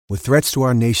With threats to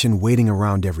our nation waiting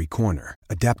around every corner,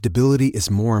 adaptability is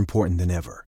more important than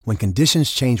ever. When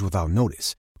conditions change without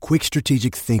notice, quick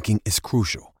strategic thinking is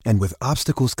crucial. And with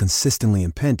obstacles consistently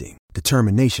impending,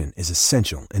 determination is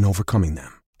essential in overcoming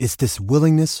them. It's this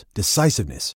willingness,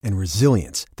 decisiveness, and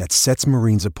resilience that sets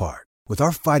Marines apart. With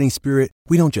our fighting spirit,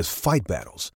 we don't just fight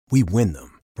battles, we win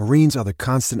them. Marines are the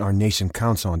constant our nation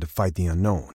counts on to fight the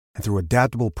unknown. And through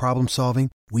adaptable problem solving,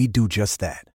 we do just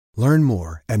that. Learn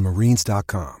more at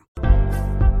marines.com.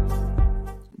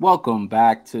 Welcome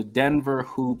back to Denver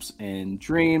Hoops and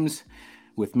Dreams.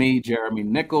 With me, Jeremy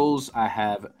Nichols. I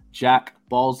have Jack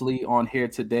Balsley on here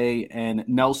today. And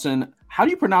Nelson, how do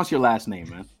you pronounce your last name,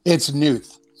 man? It's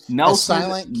Nuth. Nelson. A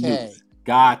silent K. Nuth.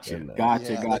 Gotcha.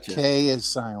 The K is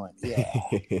silent.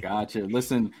 Yeah. Gotcha.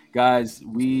 Listen, guys,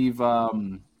 we've,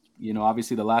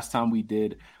 obviously the last time we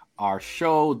did our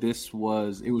show, it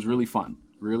was really fun.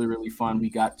 Really, really fun. We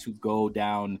got to go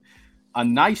down a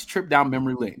nice trip down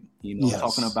memory lane,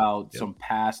 talking about some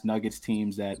past Nuggets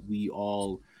teams that we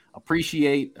all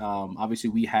appreciate.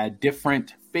 Obviously, we had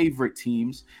different favorite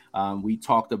teams. We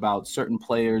talked about certain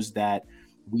players that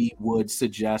we would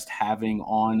suggest having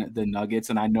on the Nuggets.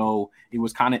 And I know it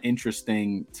was kind of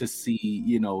interesting to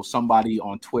see, somebody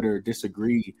on Twitter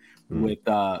disagree with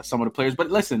some of the players. But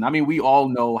listen, I mean, we all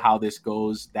know how this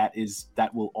goes. That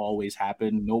will always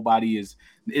happen. Nobody is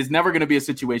never going to be a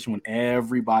situation when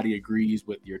everybody agrees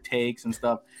with your takes and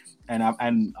stuff.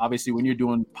 And obviously when you're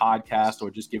doing podcasts or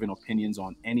just giving opinions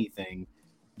on anything,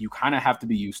 you kind of have to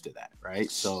be used to that, right?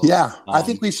 So yeah, I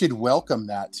think we should welcome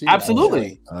that too.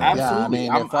 Absolutely. Yeah, I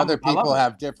mean, if other people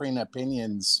have different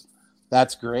opinions,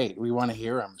 that's great. We want to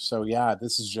hear them. So yeah,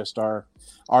 this is just our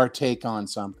take on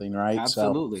something, right?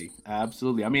 Absolutely.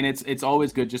 I mean, it's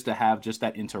always good just to have just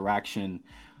that interaction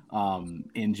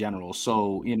in general.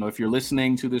 So, if you're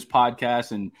listening to this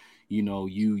podcast and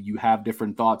you have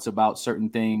different thoughts about certain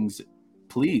things,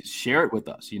 please share it with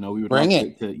us. We would bring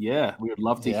love we would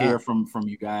love to hear from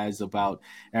you guys about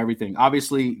everything.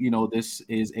 Obviously, this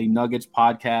is a Nuggets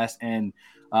podcast, and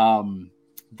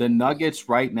the Nuggets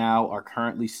right now are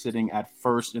currently sitting at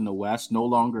first in the West, no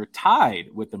longer tied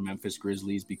with the Memphis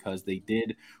Grizzlies because they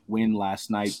did win last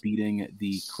night, beating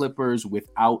the Clippers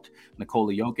without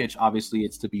Nikola Jokic. Obviously,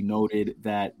 it's to be noted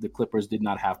that the Clippers did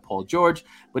not have Paul George,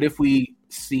 but if we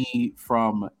see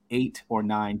from 8 or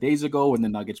 9 days ago when the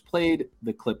Nuggets played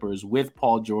the Clippers with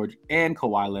Paul George and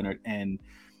Kawhi Leonard, and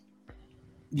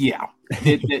he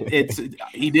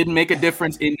didn't make a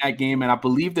difference in that game. And I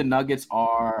believe the Nuggets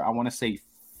are, I want to say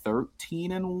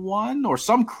 13-1 or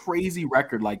some crazy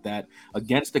record like that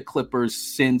against the Clippers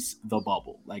since the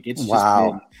bubble. Like it's just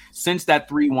been, since that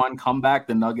 3-1 comeback,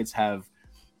 the Nuggets have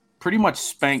pretty much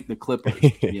spanked the Clippers,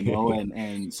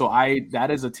 and so that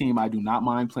is a team I do not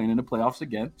mind playing in the playoffs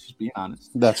again, just being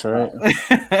honest. That's right.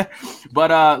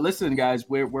 But listen, guys,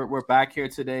 we're back here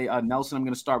today. Nelson, I'm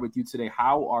going to start with you today.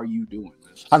 How are you doing?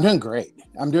 I'm doing great.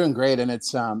 And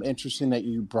it's interesting that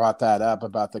you brought that up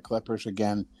about the Clippers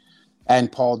again.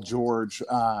 And Paul George,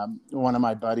 one of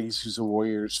my buddies who's a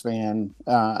Warriors fan,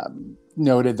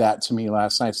 noted that to me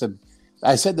last night.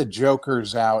 I said the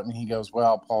Joker's out, and he goes,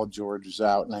 well, Paul George is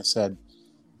out. And I said,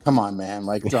 come on, man,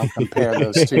 like don't compare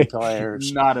those two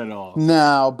players. Not at all.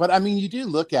 No, but I mean, you do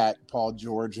look at Paul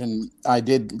George, and I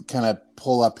did kind of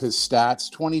pull up his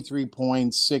stats, 23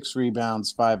 points, 6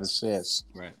 rebounds, 5 assists.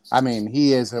 Right. I mean,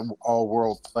 he is an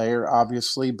all-world player,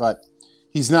 obviously, but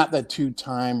he's not the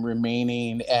 2-time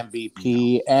remaining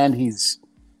MVP, and he's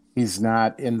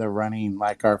not in the running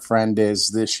like our friend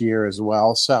is this year as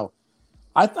well. So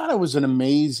I thought it was an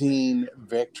amazing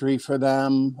victory for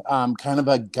them, kind of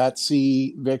a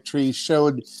gutsy victory,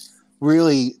 showed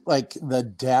really like the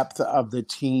depth of the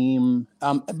team.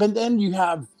 But then you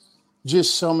have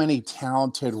just so many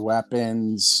talented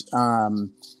weapons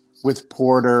with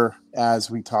Porter, as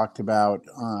we talked about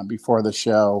before the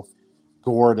show,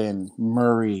 Gordon,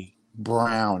 Murray,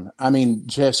 Brown. I mean,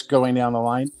 just going down the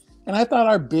line. And I thought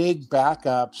our big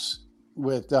backups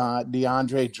with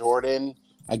DeAndre Jordan,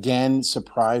 again,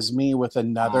 surprised me with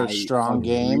another strong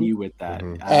game. I agree with that.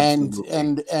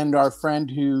 And our friend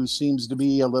who seems to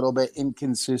be a little bit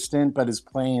inconsistent, but is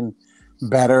playing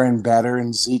better and better,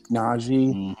 in Zeke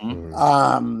Naji.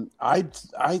 Mm-hmm.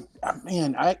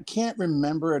 I can't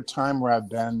remember a time where I've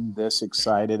been this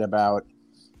excited about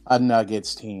a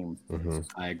Nuggets team. Mm-hmm.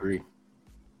 I agree.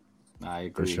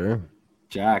 For sure.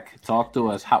 Jack, talk to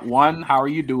us. How are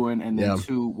you doing? And then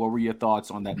 2, what were your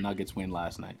thoughts on that Nuggets win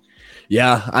last night?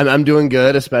 Yeah, I'm doing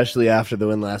good, especially after the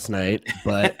win last night.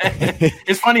 But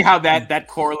it's funny how that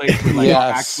correlates with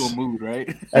our actual mood,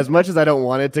 right? As much as I don't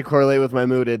want it to correlate with my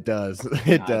mood, it does.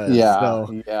 It does. Yeah.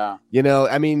 So,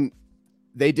 I mean,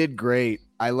 They did great.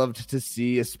 I loved to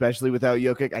see, especially without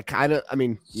Jokic. I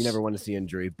mean, you never want to see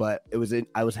injury, but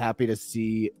I was happy to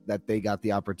see that they got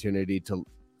the opportunity to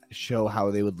show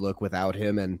how they would look without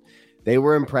him. And they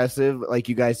were impressive. Like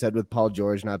you guys said, with Paul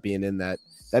George not being in that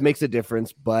makes a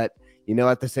difference. But,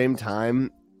 at the same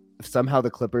time, somehow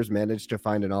the Clippers managed to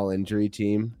find an all injury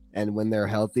team. And when they're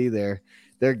healthy, they're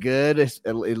good,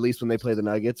 at least when they play the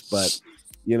Nuggets. But,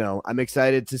 I'm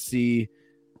excited to see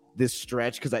this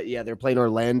stretch because they're playing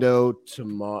Orlando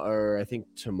tomorrow. I think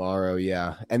tomorrow,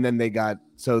 yeah. And then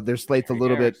so their slate's a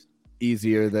little bit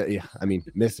easier.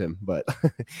 Miss him, but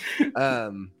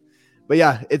but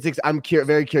yeah, I'm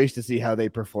very curious to see how they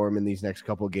perform in these next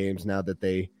couple games now that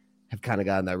they have kind of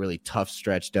gotten that really tough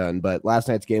stretch done. But last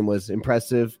night's game was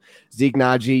impressive. Zeke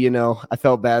Naji, I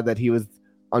felt bad that he was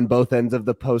on both ends of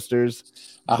the posters,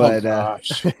 but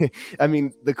gosh.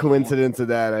 The coincidence of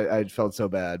that, I felt so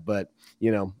bad, but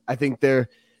I think they're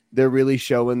really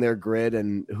showing their grit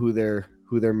and who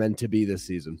they're meant to be this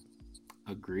season.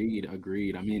 Agreed.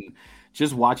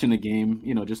 Just watching the game,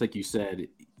 just like you said,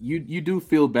 you do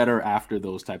feel better after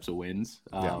those types of wins,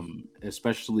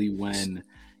 especially when,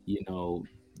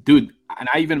 dude, and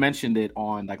I even mentioned it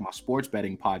on like my sports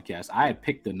betting podcast. I had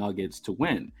picked the Nuggets to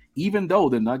win, even though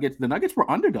the Nuggets were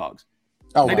underdogs.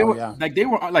 Oh, they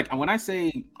were like, when I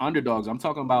say underdogs, I'm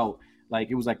talking about like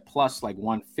it was like plus like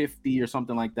 150 or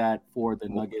something like that for the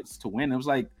Nuggets to win. It was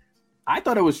like I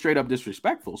thought it was straight up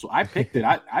disrespectful, so I picked it.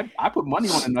 I put money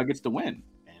on the Nuggets to win.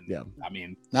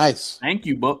 And nice. Thank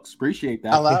you, Books. Appreciate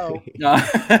that. Hello.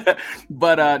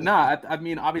 But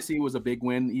obviously it was a big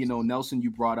win. Nelson,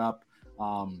 you brought up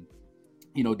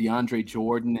DeAndre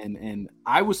Jordan, and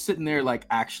I was sitting there like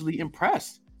actually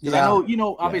impressed because I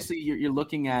know obviously you're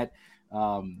looking at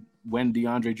when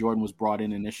DeAndre Jordan was brought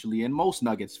in initially, and most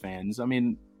Nuggets fans,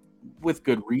 with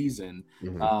good reason,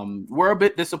 were a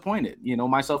bit disappointed,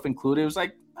 myself included. It was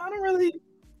like, I don't really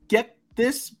get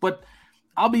this, but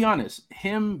I'll be honest,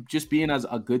 him just being as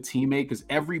a good teammate, because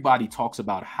everybody talks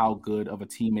about how good of a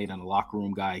teammate and a locker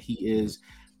room guy he is.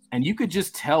 And you could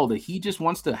just tell that he just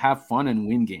wants to have fun and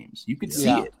win games. You could see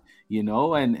it,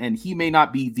 and he may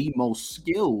not be the most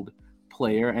skilled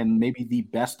player and maybe the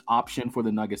best option for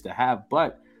the Nuggets to have,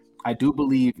 but I do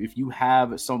believe if you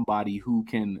have somebody who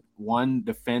can, one,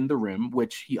 defend the rim,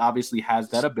 which he obviously has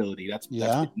that ability, that's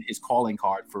been his calling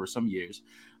card for some years,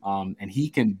 and he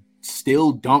can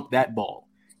still dunk that ball.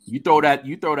 You throw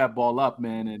that ball up,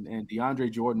 man, and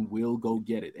DeAndre Jordan will go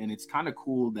get it. And it's kind of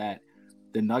cool that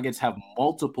the Nuggets have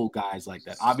multiple guys like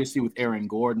that. Obviously, with Aaron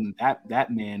Gordon,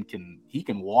 that man can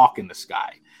walk in the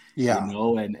sky.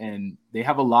 And they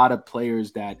have a lot of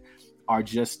players that are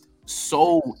just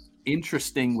so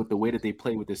interesting with the way that they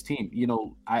play with this team.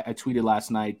 I tweeted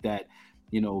last night that,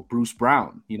 Bruce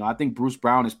Brown, I think Bruce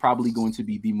Brown is probably going to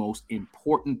be the most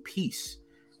important piece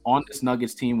on this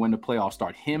Nuggets team when the playoffs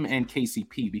start, him and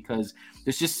KCP, because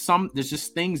there's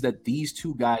just things that these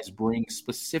two guys bring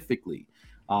specifically.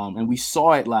 And we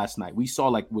saw it last night. We saw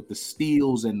like with the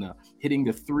steals and the hitting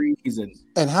the threes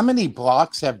and how many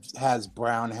blocks has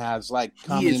Brown like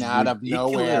coming out of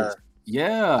nowhere.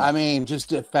 Yeah.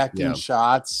 Just affecting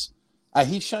shots.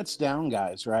 He shuts down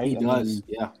guys, right? He does.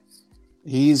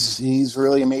 He's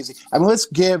really amazing. Let's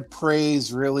give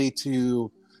praise really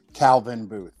to Calvin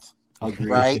Booth. Agreed.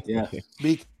 Right? Yeah.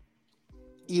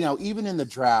 Even in the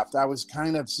draft, I was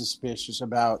kind of suspicious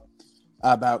about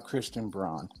Christian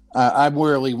Braun. I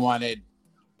really wanted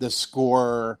the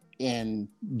scorer in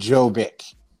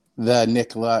Jovic, the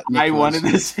Nicholas. I wanted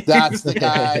to see that's the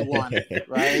guy I wanted,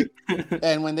 right?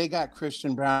 And when they got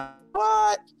Christian Braun,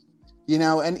 what?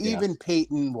 Even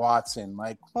Peyton Watson,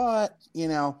 like what?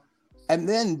 And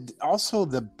then also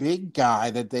the big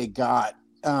guy that they got.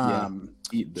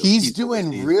 He's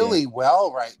doing really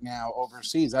well right now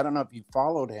overseas. I don't know if you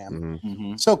followed him.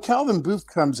 Mm-hmm. So Calvin Booth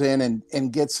comes in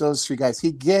and gets those three guys.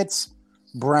 He gets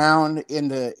Brown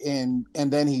and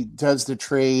then he does the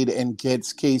trade and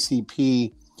gets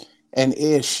KCP and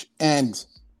Ish, and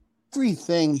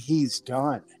everything he's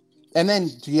done. And then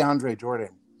DeAndre Jordan.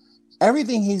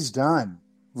 Everything he's done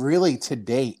really to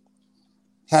date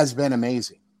has been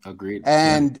amazing. Agreed.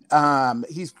 And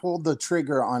he's pulled the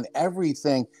trigger on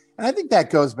everything. And I think that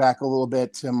goes back a little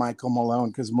bit to Michael Malone,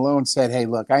 because Malone said, hey,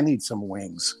 look, I need some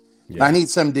wings. Yeah. I need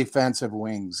some defensive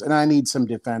wings, and I need some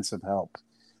defensive help.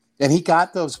 And he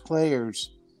got those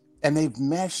players, and they've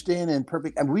meshed in and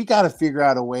perfect. And we got to figure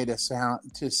out a way to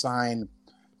sign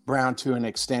Brown to an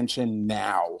extension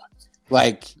now.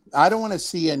 Like, I don't want to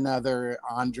see another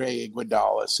Andre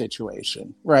Iguodala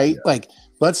situation, right? Yeah. Like,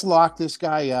 let's lock this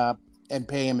guy up and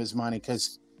pay him his money,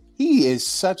 because he is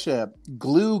such a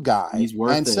glue guy. He's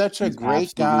worth and it. such a He's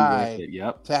great absolutely worth guy it.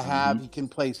 Yep. to have. He can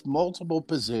play multiple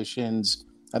positions.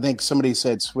 I think somebody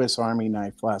said Swiss Army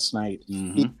knife last night.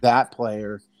 He's that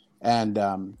player. And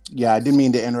I didn't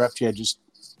mean to interrupt you.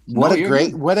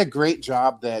 What a great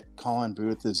job that Calvin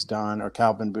Booth has done.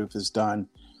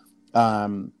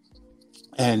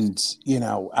 And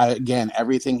again,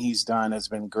 everything he's done has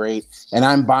been great. And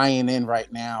I'm buying in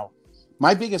right now.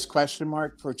 My biggest question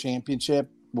mark for championship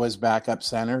was backup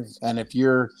center. And if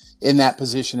you're in that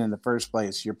position in the first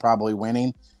place, you're probably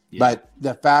winning. Yeah. But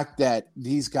the fact that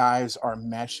these guys are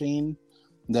meshing,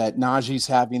 that Najee's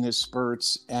having his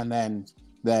spurts, and then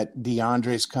that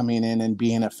DeAndre's coming in and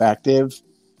being effective,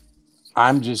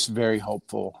 I'm just very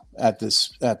hopeful at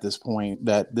this point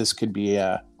that this could be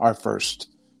our first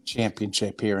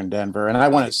championship here in Denver. And I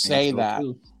want to say that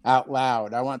out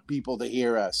loud. I want people to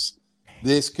hear us.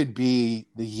 This could be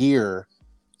the year.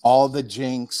 All the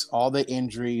jinx, all the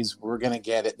injuries, we're going to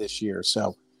get it this year.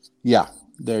 So, yeah,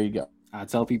 there you go. I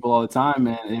tell people all the time,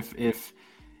 man, if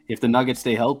the Nuggets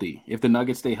stay healthy, I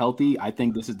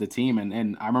think this is the team.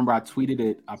 And I remember I tweeted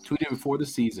it before the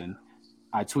season.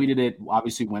 I tweeted it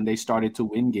obviously when they started to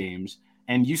win games.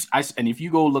 And if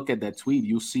you go look at that tweet,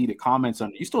 you'll see the comments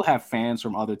on. You still have fans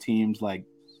from other teams like,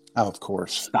 oh, of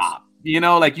course, stop. You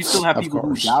still have people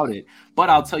who doubt it.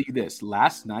 But I'll tell you this: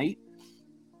 last night,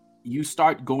 you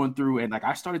start going through, and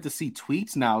I started to see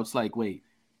tweets now. It's like, wait,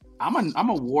 I'm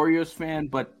a Warriors fan,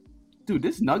 but dude,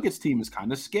 this Nuggets team is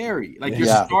kind of scary.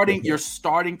 You're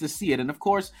starting to see it. And of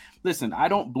course, listen, I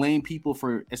don't blame people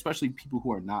for, especially people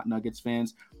who are not Nuggets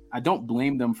fans. I don't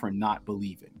blame them for not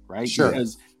believing, right? Sure.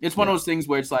 Because it's one of those things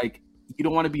where it's like, you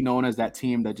don't want to be known as that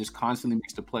team that just constantly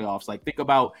makes the playoffs. Like, think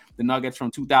about the Nuggets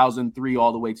from 2003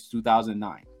 all the way to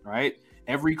 2009, right?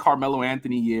 Every Carmelo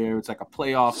Anthony year, it's like a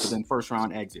playoff, but then first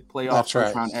round exit,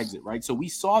 round exit, right? So we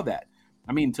saw that.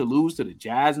 I mean, to lose to the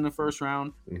Jazz in the first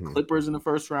round, Clippers in the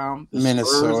first round, the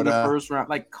Minnesota Spurs in the first round,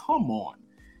 like, come on.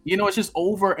 It's just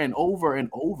over and over and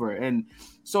over. And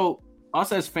so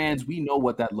us as fans, we know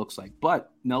what that looks like.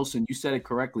 But Nelson, you said it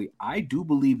correctly. I do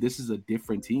believe this is a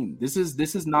different team. This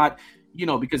is not,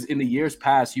 because in the years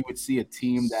past, you would see a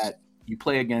team that you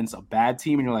play against a bad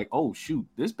team and you're like, oh shoot,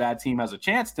 this bad team has a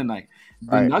chance tonight.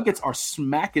 The Nuggets are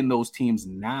smacking those teams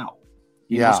now.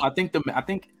 So I think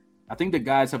the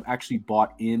guys have actually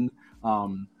bought in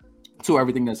to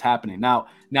everything that's happening. Now,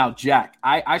 Jack,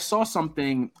 I saw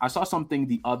something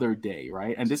the other day,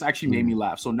 right? And this actually made me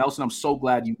laugh. So Nelson, I'm so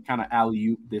glad you kind of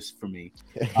alley-ooped this for me.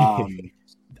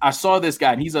 I saw this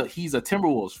guy, and he's a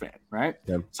Timberwolves fan, right?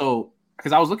 Yeah. So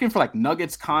because I was looking for like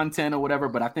Nuggets content or whatever,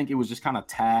 but I think it was just kind of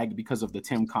tagged because of the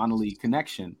Tim Connolly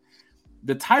connection.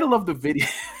 The title of the video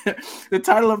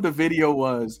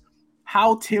was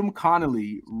 "How Tim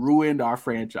Connolly Ruined Our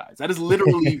Franchise." That is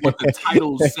literally what the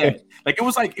title said.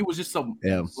 It was just some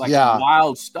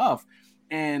wild stuff.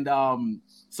 And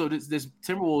so this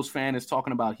Timberwolves fan is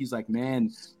talking about, he's like, man,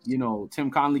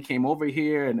 Tim Connolly came over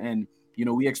here and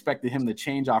we expected him to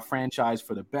change our franchise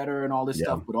for the better and all this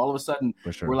stuff. But all of a sudden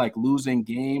we're like losing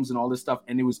games and all this stuff.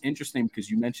 And it was interesting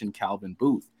because you mentioned Calvin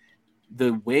Booth.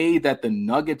 The way that the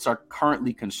Nuggets are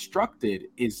currently constructed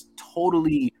is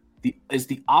totally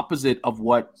the opposite of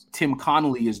what Tim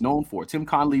Connolly is known for. Tim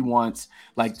Connolly wants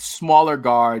like smaller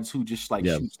guards who just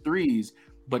shoots threes.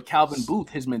 But Calvin Booth,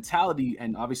 his mentality,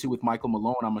 and obviously with Michael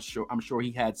Malone, I'm sure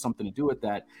he had something to do with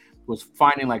that, was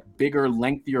finding like bigger,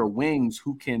 lengthier wings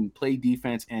who can play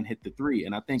defense and hit the three.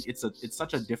 And I think it's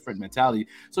such a different mentality.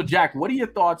 So Jack, what are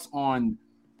your thoughts on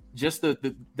just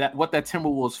that what that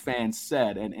Timberwolves fan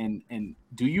said? And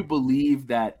do you believe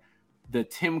that the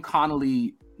Tim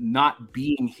Connolly not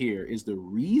being here is the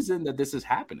reason that this is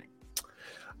happening?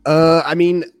 I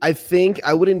mean, I think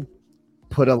I wouldn't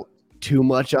put too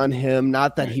much on him.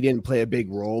 Not that he didn't play a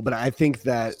big role, but I think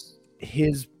that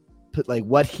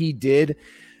what he did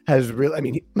has really, I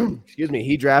mean, excuse me,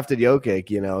 he drafted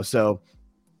Jokic, so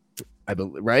I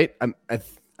believe, right?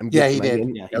 He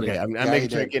did. Yeah, okay, I'm making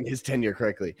sure I'm getting his tenure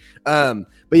correctly. But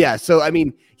yeah, so I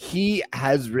mean, he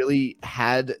has really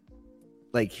had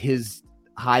like his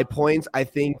high points. I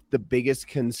think the biggest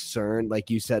concern, like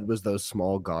you said, was those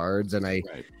small guards. And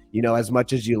as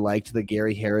much as you liked the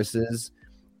Gary Harris's,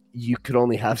 you could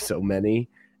only have so many.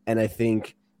 And I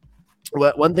think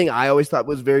one thing I always thought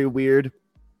was very weird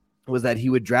was that he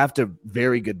would draft a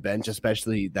very good bench,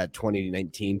 especially that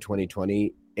 2019,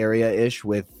 2020 area-ish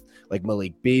with like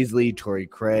Malik Beasley, Torrey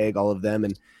Craig, all of them.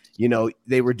 And,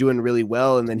 they were doing really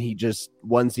well. And then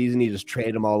one season, he just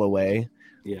traded them all away.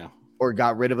 Yeah. Or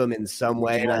got rid of them in some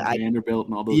way. Vanderbilt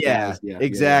and all those guys. Yeah,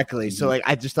 exactly. Yeah. So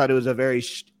I just thought it was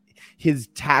his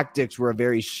tactics were a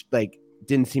very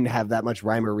didn't seem to have that much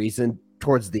rhyme or reason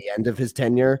towards the end of his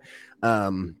tenure.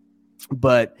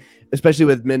 But especially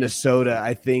with Minnesota,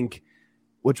 I think,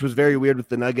 which was very weird with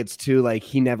the Nuggets too, like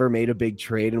he never made a big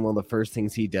trade. And one of the first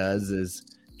things he does is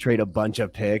trade a bunch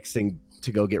of picks and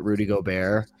to go get Rudy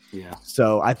Gobert. Yeah.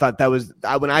 So I thought that was,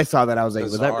 when I saw that, I was like,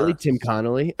 was that really Tim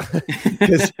Connolly?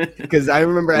 Because I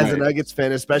remember as a Nuggets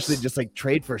fan, especially just like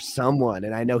trade for someone.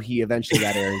 And I know he eventually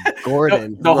got Aaron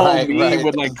Gordon. the whole meme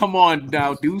would like, come on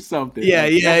now, do something. Yeah,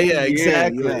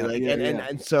 exactly. Yeah,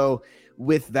 And so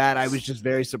with that, I was just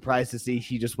very surprised to see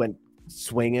he just went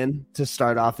swinging to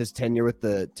start off his tenure with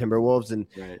the Timberwolves. And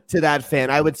to that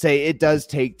fan, I would say it does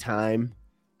take time.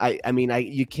 I mean,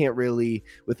 you can't really,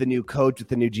 with a new coach, with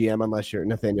the new GM, unless you're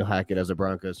Nathaniel Hackett as a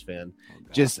Broncos fan.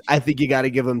 I think you got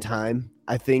to give him time.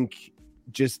 I think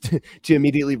just to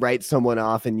immediately write someone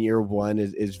off in year one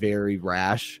is very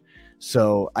rash.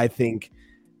 So I think,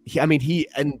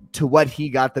 and to what he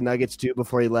got the Nuggets to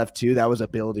before he left too, that was a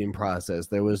building process.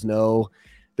 There was no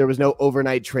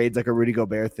overnight trades like a Rudy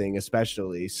Gobert thing,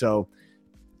 especially. So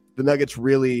the Nuggets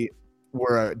really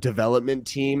were a development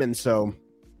team, and so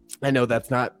I know that's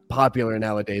not popular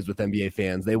nowadays with NBA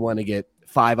fans. They want to get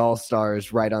 5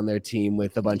 all-stars right on their team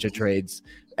with a bunch of trades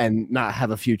and not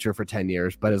have a future for 10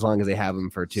 years. But as long as they have them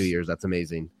for 2 years, that's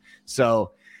amazing.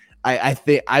 So I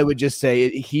think I would just say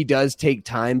he does take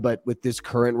time, but with this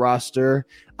current roster,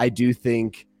 I do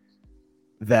think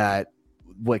that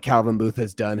what Calvin Booth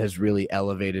has done has really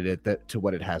elevated it to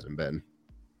what it hasn't been.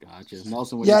 Gotcha.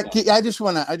 Nelson, I just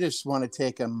want to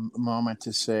take a moment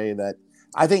to say that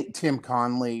I think Tim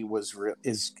Conley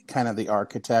is kind of the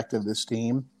architect of this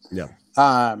team. Yeah.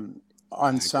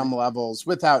 On some levels,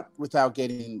 without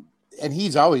getting, and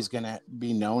he's always going to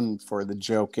be known for the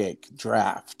Jokic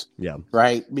draft. Yeah.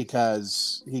 Right,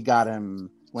 because he got him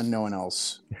when no one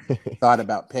else thought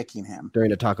about picking him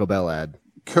during a Taco Bell ad.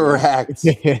 Correct.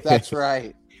 That's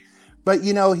right. But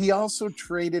he also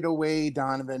traded away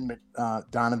Donovan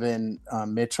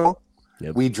Mitchell.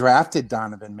 Yep. We drafted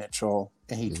Donovan Mitchell,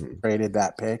 and he traded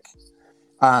that pick.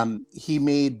 He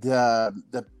made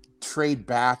the trade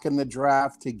back in the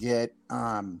draft to get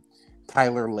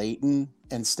Tyler Layton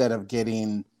instead of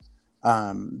getting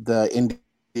the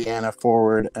Indiana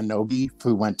forward Anobi,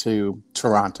 who went to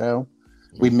Toronto.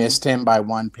 We missed him by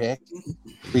 1 pick.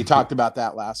 We talked about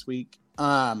that last week.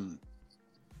 So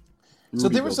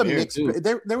there was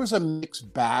there was a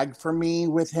mixed bag for me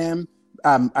with him.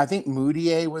 I think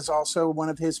Moutier was also one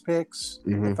of his picks,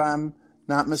 if I'm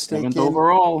not mistaken. 7th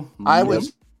overall. I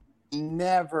was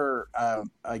never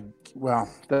well,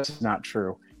 that's not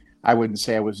true. I wouldn't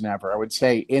say I was never. I would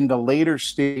say in the later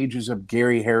stages of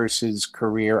Gary Harris's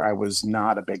career, I was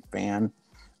not a big fan.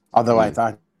 Although I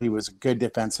thought he was a good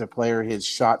defensive player, his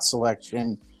shot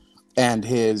selection and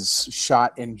his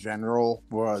shot in general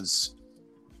was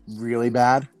really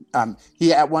bad.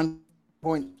 He at one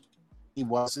point he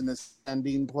was an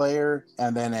ascending player,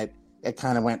 and then it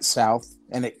kind of went south,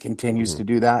 and it continues to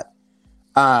do that.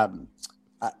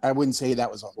 I wouldn't say that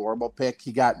was a horrible pick.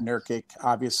 He got Nurkic,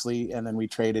 obviously, and then we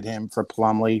traded him for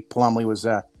Plumlee. Plumlee was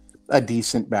a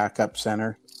decent backup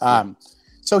center.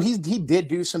 So he did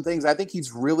do some things. I think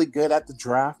he's really good at the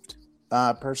draft,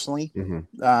 personally.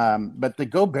 But the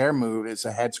Gobert move is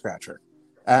a head scratcher.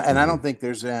 And I don't think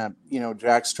there's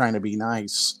Jack's trying to be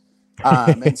nice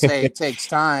and say it takes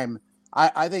time.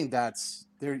 I think that's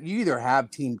there. You either have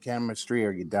team chemistry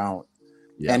or you don't.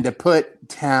 Yeah. And to put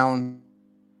Towns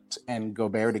and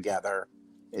Gobert together,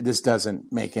 it just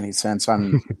doesn't make any sense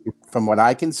from what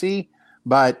I can see.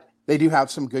 But they do have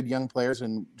some good young players,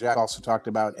 and Jack also talked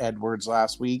about Edwards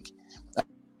last week. I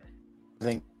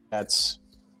think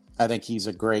he's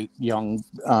a great young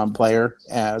player.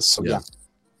 Yeah.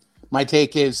 My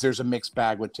take is there's a mixed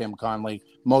bag with Tim Conley,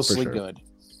 mostly good.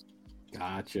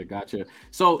 Gotcha.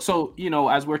 So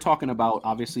as we're talking about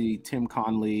obviously Tim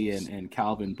Conley and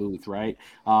Calvin Booth, right?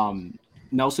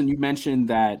 Nelson, you mentioned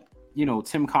that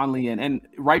Tim Conley and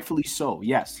rightfully so.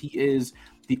 Yes, he is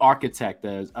the architect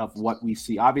of what we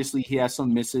see. Obviously, he has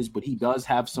some misses, but he does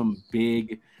have some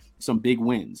big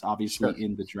wins, obviously,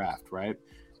 in the draft, right?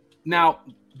 Now,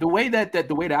 the way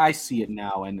that I see it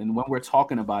now, and when we're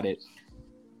talking about it,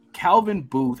 Calvin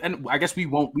Booth, and I guess we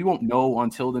won't know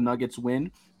until the Nuggets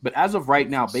win, but as of right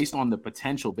now, based on the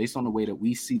potential, based on the way that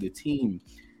we see the team,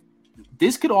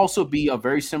 this could also be a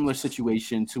very similar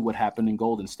situation to what happened in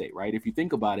Golden State, right? If you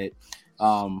think about it,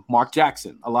 Mark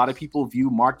Jackson, a lot of people view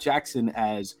Mark Jackson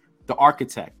as the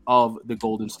architect of the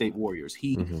Golden State Warriors.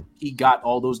 He got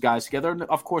all those guys together. And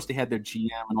of course, they had their GM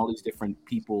and all these different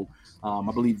people.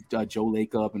 I believe Joe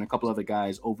Lacob and a couple other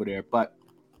guys over there. But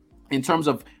in terms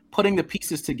of putting the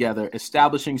pieces together,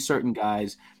 establishing certain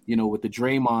guys, with the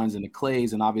Draymonds and the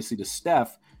Clays and obviously the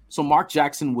Steph. So Mark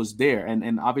Jackson was there.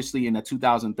 And obviously in the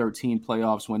 2013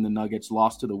 playoffs when the Nuggets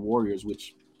lost to the Warriors,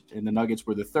 and the Nuggets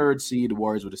were the 3rd seed, the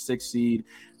Warriors were the 6th seed.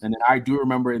 And then I do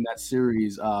remember in that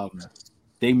series,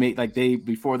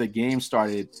 before the game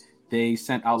started, they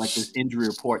sent out this injury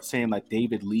report saying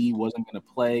David Lee wasn't going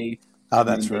to play. Oh,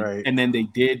 that's right. And then they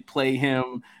did play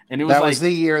him. And it was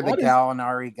the year that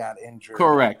Gallinari got injured.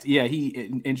 Correct. Yeah, he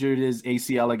injured his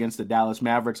ACL against the Dallas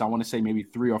Mavericks. I want to say maybe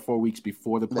 3 or 4 weeks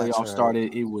before the playoffs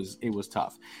started. It was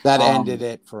tough. That ended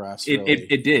it for us.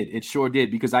 It did. It sure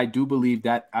did, because I do believe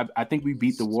that I think we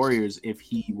beat the Warriors if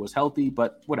he was healthy,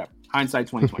 but whatever. Hindsight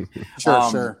 2020.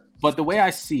 Sure. But the way I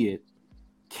see it,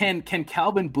 can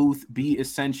Calvin Booth be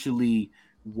essentially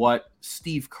what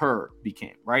Steve Kerr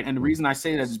became, right? And the reason I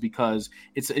say that is because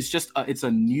it's a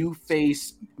new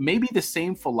face, maybe the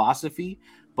same philosophy,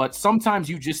 but sometimes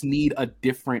you just need a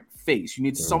different face. You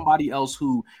need somebody else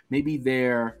who maybe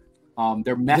their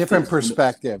methods, different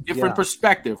perspective,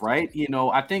 perspective, right?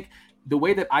 I think the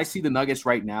way that I see the Nuggets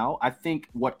right now, I think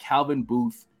what Calvin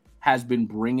Booth has been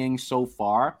bringing so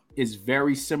far is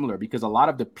very similar, because a lot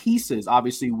of the pieces,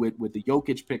 obviously with the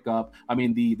Jokic pickup,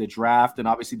 the draft, and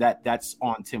obviously that's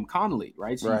on Tim Connolly,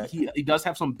 right? So he does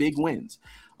have some big wins.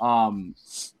 Can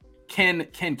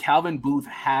Calvin Booth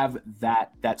have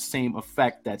that same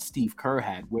effect that Steve Kerr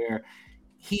had, where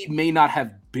he may not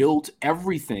have built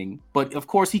everything, but of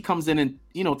course he comes in and,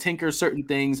 tinkers certain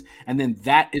things. And then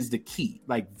that is the key,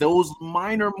 those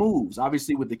minor moves,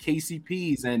 obviously with the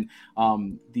KCPs and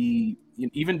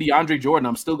even DeAndre Jordan.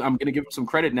 I'm going to give him some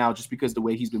credit now just because the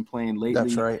way he's been playing lately.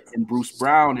 That's right. And Bruce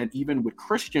Brown, and even with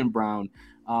Christian Brown,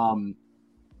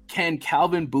 can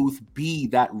Calvin Booth be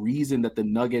that reason that the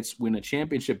Nuggets win a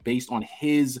championship based on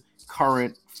his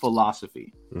current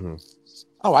philosophy? Mm-hmm.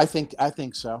 Oh, I think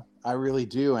so. I really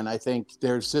do. And I think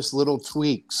there's just little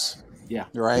tweaks. Yeah.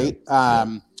 Right.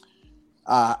 Yeah.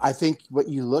 I think what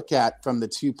you look at from the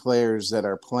two players that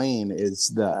are playing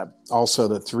is also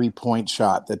the 3-point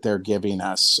shot that they're giving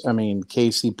us.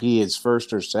 KCP is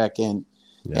first or second,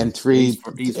 and he's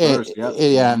first,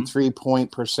 and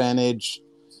 3-point percentage.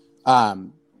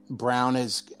 Brown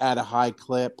is at a high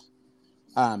clip.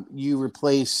 You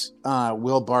replace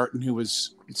Will Barton, who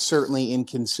was certainly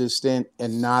inconsistent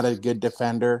and not a good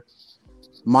defender.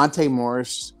 Monte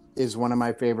Morris is one of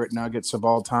my favorite Nuggets of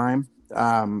all time.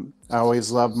 I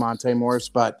always loved Monte Morris,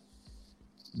 but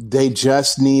they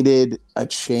just needed a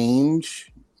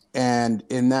change. And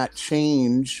in that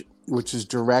change, which is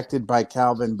directed by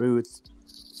Calvin Booth,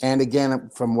 and again,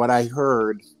 from what I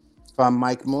heard from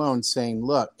Mike Malone saying,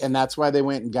 look, and that's why they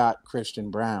went and got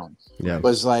Christian Brown. Yeah.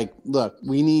 Was look,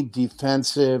 we need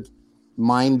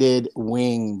defensive-minded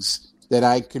wings that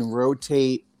I can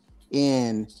rotate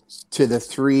in to the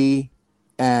 3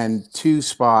 and 2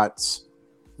 spots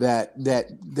that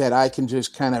I can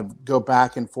just kind of go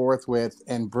back and forth with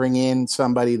and bring in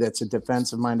somebody that's a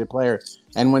defensive-minded player.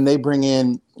 And when they bring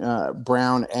in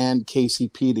Brown and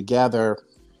KCP together,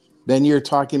 then you're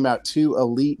talking about 2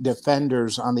 elite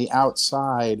defenders on the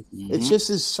outside. Mm-hmm. It just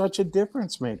is such a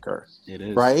difference maker. It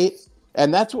is. Right?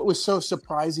 And that's what was so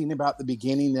surprising about the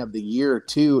beginning of the year,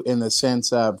 too, in the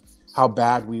sense of how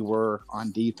bad we were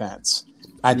on defense.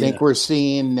 I think we're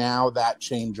seeing now that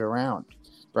change around.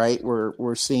 Right,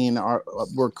 we're seeing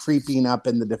we're creeping up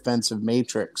in the defensive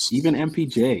matrix. Even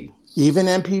MPJ,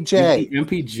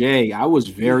 I was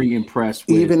very impressed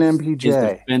with even MPJ. His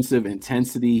defensive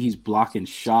intensity. He's blocking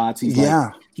shots. He's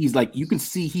you can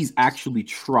see he's actually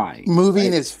trying,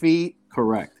 moving his feet.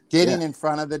 Correct. Getting in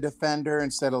front of the defender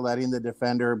instead of letting the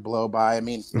defender blow by.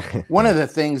 One of the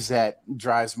things that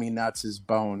drives me nuts is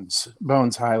Bones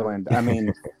Highland.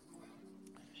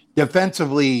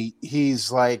 Defensively,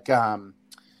 he's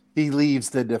he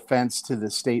leaves the defense to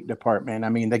the State Department.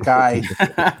 The guy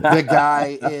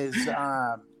is,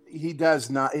 he does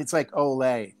not, it's like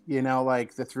Olay,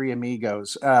 like the Three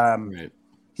Amigos. Right.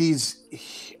 He's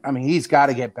got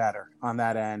to get better on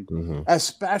that end, mm-hmm.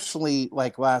 especially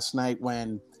like last night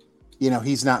when,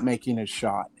 he's not making his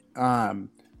shot. And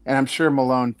I'm sure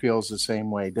Malone feels the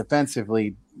same way.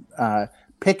 Defensively,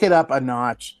 pick it up a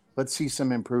notch. Let's see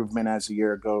some improvement as the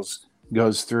year goes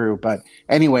through. But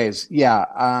anyways,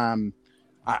 I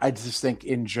just think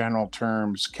in general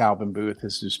terms, Calvin Booth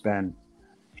has just been,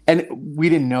 and we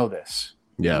didn't know this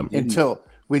until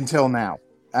now.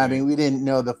 We didn't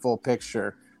know the full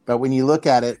picture, but when you look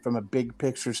at it from a big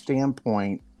picture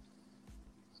standpoint,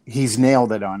 he's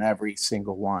nailed it on every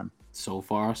single one. So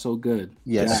far, so good.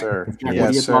 Yes, sir. Jack, what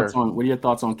are your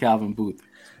thoughts on Calvin Booth?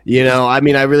 I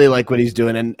really like what he's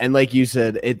doing. And like you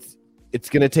said, it's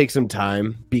going to take some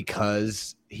time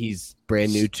because he's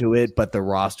brand new to it, but the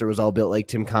roster was all built like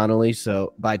Tim Connolly.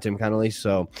 So I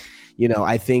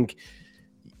think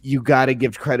you got to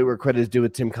give credit where credit is due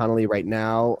with Tim Connolly right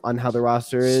now on how the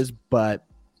roster is, but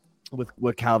with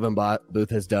what Calvin Booth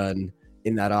has done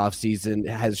in that offseason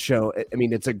has shown, I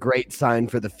mean, it's a great sign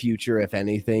for the future, if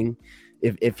anything.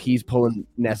 If he's pulling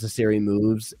necessary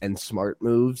moves and smart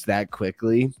moves that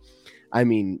quickly, I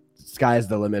mean, sky's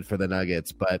the limit for the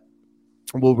Nuggets, but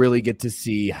we'll really get to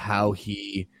see how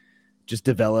he just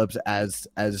develops as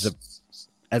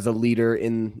a leader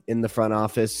in the front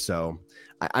office. So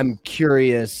I'm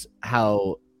curious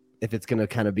if it's going to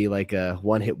kind of be like a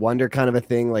one-hit wonder kind of a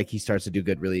thing, like he starts to do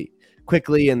good really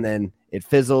quickly and then it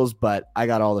fizzles, but I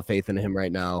got all the faith in him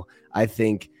right now. I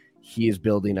think he is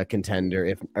building a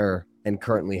contender and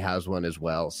currently has one as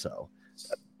well. So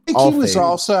I think he was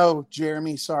also,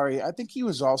 Jeremy, I think he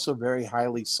was also very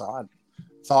highly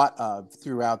thought of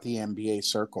throughout the NBA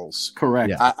circles.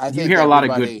 Correct. Yeah. I think you hear a lot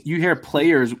of good. You hear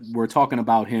players were talking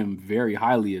about him very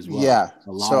highly as well. Yeah.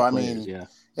 A lot of players,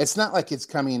 it's not like it's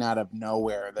coming out of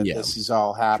nowhere that this is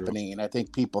all happening. True. And I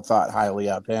think people thought highly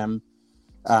of him.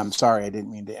 Sorry, I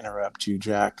didn't mean to interrupt you,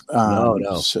 Jack. No.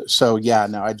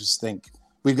 I just think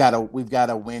we've got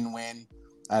a win-win.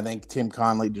 I think Tim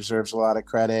Connolly deserves a lot of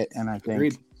credit, and I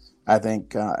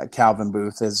think Calvin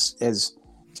Booth has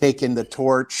taken the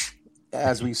torch,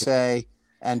 as we say,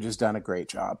 and just done a great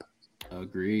job.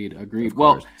 Agreed.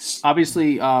 Well,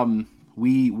 obviously,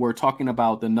 we were talking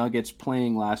about the Nuggets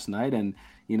playing last night, and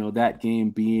that game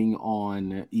being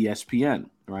on ESPN,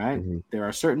 right? Mm-hmm. There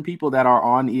are certain people that are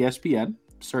on ESPN,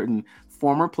 certain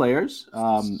former players,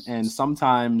 and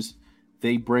sometimes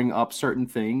they bring up certain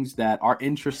things that are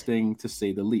interesting, to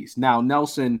say the least. Now,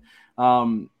 Nelson,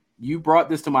 you brought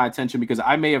this to my attention because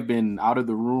I may have been out of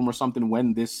the room or something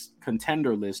when this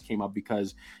contender list came up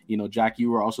because, Jack, you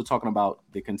were also talking about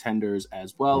the contenders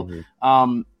as well.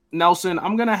 Mm-hmm. Nelson,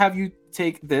 I'm going to have you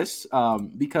take this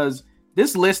because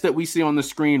this list that we see on the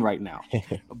screen right now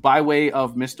by way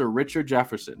of Mr. Richard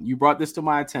Jefferson, you brought this to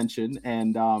my attention.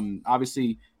 And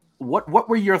obviously, what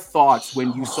were your thoughts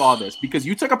when you saw this? Because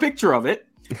you took a picture of it.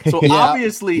 So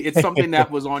obviously it's something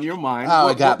that was on your mind.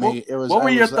 It got me. What were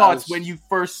your thoughts when you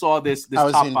first saw this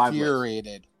top five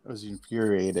list? I was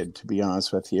infuriated, to be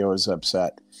honest with you. I was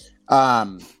upset.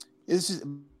 This is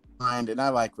mind, and I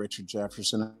like Richard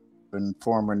Jefferson, and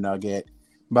former Nugget,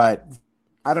 but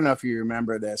I don't know if you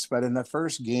remember this, but in the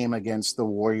first game against the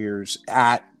Warriors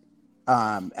at,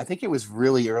 I think it was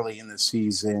really early in the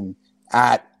season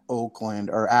at Oakland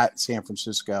or at San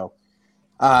Francisco,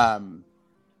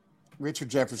 Richard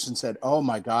Jefferson said, "Oh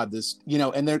my God, this,"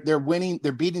 and they're winning,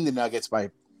 they're beating the Nuggets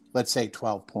by, let's say,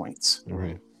 12 points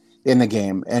in the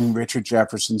game, and Richard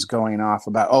Jefferson's going off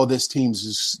about, this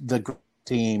team's the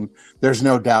team. There's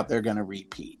no doubt they're going to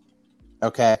repeat.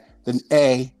 Okay, then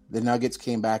the Nuggets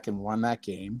came back and won that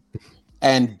game,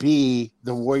 and B,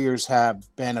 the Warriors have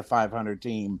been a 500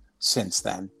 team since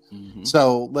then. Mm-hmm.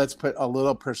 So let's put a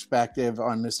little perspective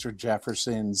on Mr.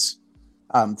 Jefferson's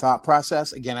thought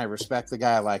process. Again, I respect the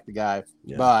guy, I like the guy,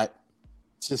 but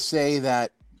to say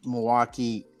that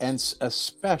Milwaukee and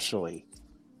especially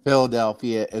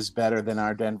Philadelphia is better than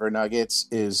our Denver Nuggets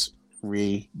is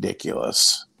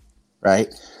ridiculous,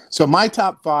 right? So my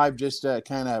top five, just to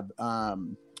kind of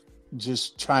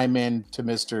just chime in to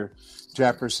Mr.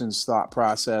 Jefferson's thought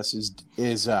process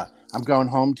is I'm going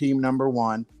home team number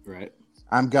one. Right.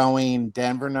 I'm going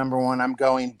Denver number one. I'm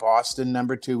going Boston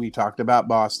number two. We talked about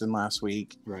Boston last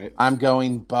week. Right. I'm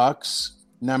going Bucks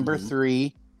number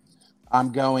three.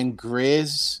 I'm going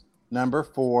Grizz number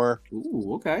four.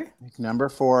 Ooh, okay. Number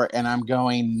four. And I'm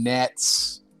going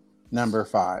Nets number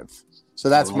five. So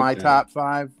that's my top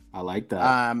five. I like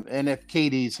that. And if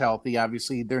KD's healthy,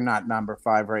 obviously they're not number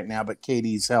five right now, but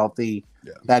KD's healthy.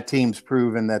 Yeah. That team's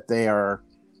proven that they are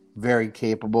very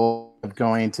capable of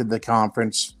going to the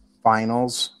conference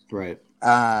finals. Right.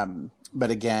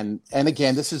 But again,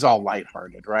 this is all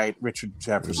lighthearted, right? Richard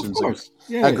Jefferson's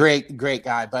a great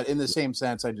guy, but in the same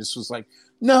sense, I just was like,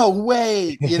 no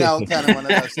way, kind of one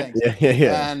of those things.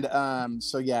 Yeah. And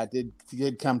it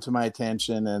did come to my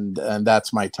attention, and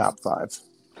that's my top five.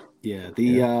 Yeah,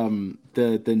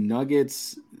 the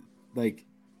Nuggets, like,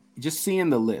 just seeing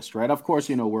the list, right? Of course,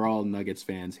 we're all Nuggets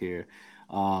fans here.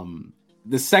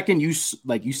 The second you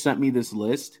sent me this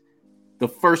list, the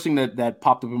first thing that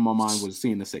popped up in my mind was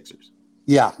seeing the Sixers.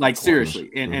 Yeah, like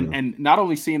seriously, and not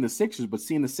only seeing the Sixers, but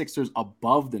seeing the Sixers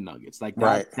above the Nuggets, like that.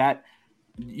 Right. That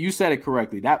you said it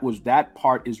correctly. That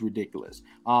part is ridiculous.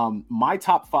 My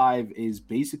top five is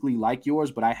basically like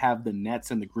yours, but I have the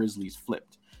Nets and the Grizzlies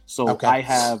flipped. So Okay. I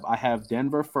have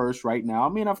Denver first right now. I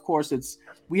mean, of course,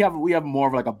 we have more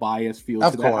of like a biased feel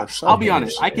Of to that. course. I'll Of be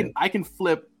honest. course.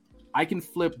 I can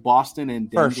flip Boston and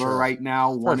For Denver sure. right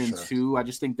now, 1 For and sure. 2. I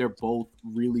just think they're both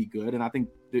really good, and I think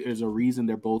there's a reason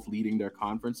they're both leading their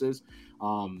conferences.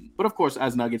 But of course,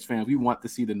 as Nuggets fans, we want to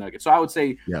see the Nuggets. So I would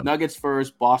say Nuggets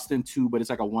first, Boston 2, but it's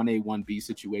like a 1A, 1B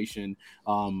situation.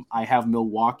 I have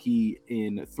Milwaukee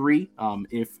in 3.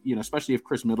 If especially if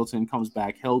Chris Middleton comes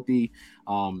back healthy.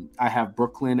 I have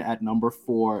Brooklyn at number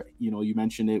 4. You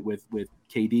mentioned it with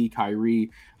KD,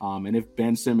 Kyrie, and if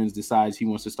Ben Simmons decides he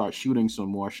wants to start shooting some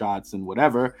more shots and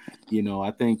whatever,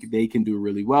 I think they can do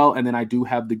really well. And then I do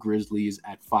have the Grizzlies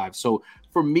at 5. So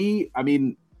for me, I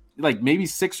mean, like maybe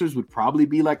Sixers would probably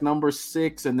be like number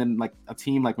 6, and then like a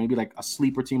team like maybe like a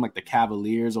sleeper team like the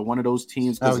Cavaliers or one of those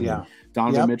teams. Oh yeah,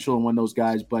 Donovan Mitchell and one of those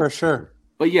guys. But for sure.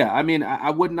 But yeah, I mean, I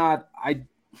would not. I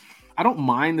don't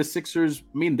mind the Sixers.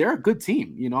 I mean, they're a good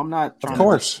team. I'm not trying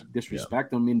to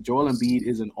disrespect them. I mean, Joel Embiid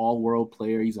is an all-world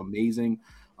player. He's amazing.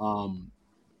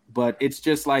 But it's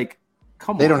just like,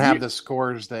 come on. They don't have the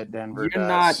scores that Denver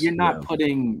does. You're not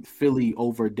putting Philly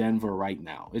over Denver right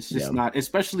now. It's just not,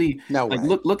 especially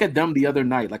look at them the other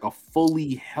night, like a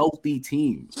fully healthy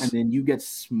team, and then you get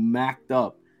smacked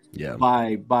up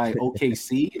by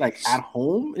OKC like at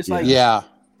home. It's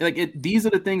these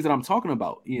are the things that I'm talking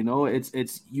about.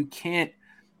 It's you can't,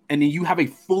 and then you have a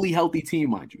fully healthy team,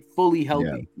 mind you, fully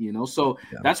healthy. So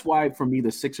that's why for me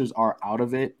the Sixers are out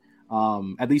of it.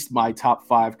 At least my top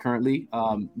 5 currently.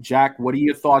 Jack, what are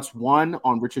your thoughts? 1,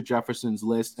 on Richard Jefferson's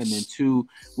list, and then 2,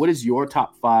 what is your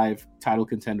top 5 title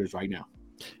contenders right now?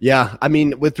 Yeah, I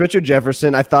mean, with Richard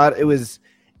Jefferson, I thought it was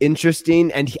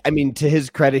interesting, and to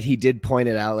his credit, he did point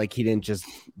it out, like he didn't just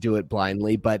do it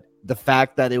blindly, but the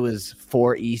fact that it was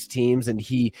 4 East teams, and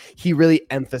he really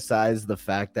emphasized the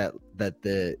fact that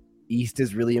the East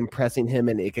is really impressing him,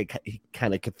 and he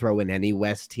kind of could throw in any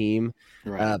West team,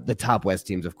 the top West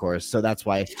teams, of course. So that's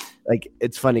why, like,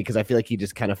 it's funny because I feel like he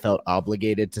just kind of felt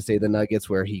obligated to say the Nuggets,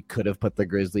 where he could have put the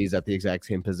Grizzlies at the exact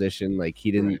same position. Like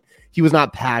he was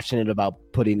not passionate about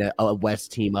putting a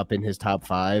West team up in his top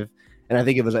 5. And I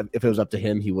think if it was up to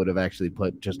him, he would have actually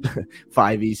put just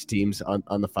 5 East teams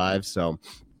on the 5. So,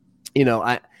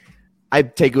 I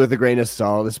take it with a grain of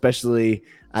salt, especially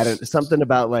something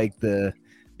about like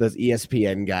those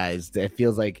ESPN guys. It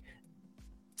feels like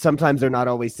sometimes they're not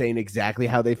always saying exactly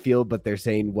how they feel, but they're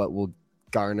saying what will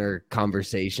garner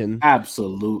conversation.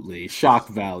 Absolutely. Shock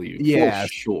value. Yeah, for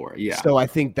sure. Yeah. So I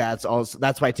think that's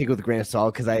why I take it with a grain of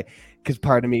salt, because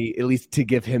part of me, at least to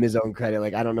give him his own credit,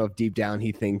 like I don't know if deep down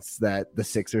he thinks that the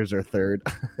Sixers are 3rd,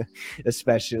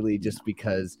 especially just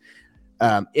because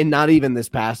in not even this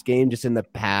past game, just in the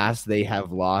past, they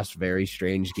have lost very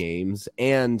strange games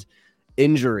and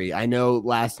injury. I know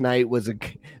last night was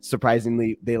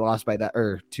surprisingly they lost by that,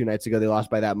 or 2 nights ago they lost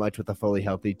by that much with a fully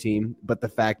healthy team. But the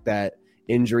fact that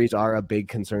injuries are a big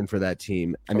concern for that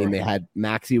team. I mean, they had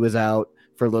Maxey was out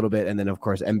for a little bit, and then of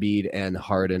course Embiid and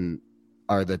Harden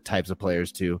are the types of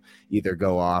players to either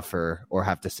go off or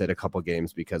have to sit a couple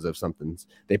games because of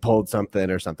they pulled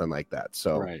something or something like that.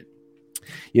 So,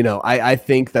 I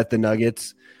think that the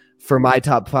Nuggets, for my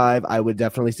top 5, I would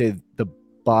definitely say the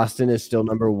Boston is still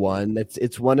number 1.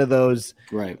 It's one of those.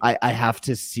 Right. I have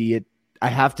to see it. I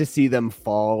have to see them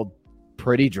fall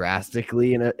pretty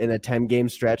drastically in a 10-game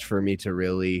stretch for me to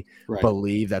really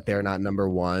believe that they're not number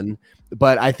 1.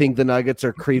 But I think the Nuggets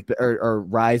are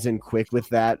rising quick with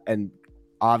that, and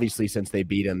obviously since they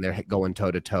beat them, they're going toe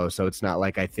to toe. So it's not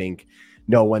like I think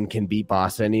no one can beat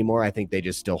Boston anymore. I think they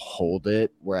just still hold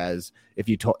it. Whereas if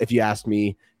you asked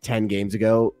me 10 games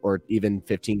ago or even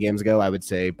 15 games ago, I would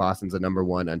say Boston's a number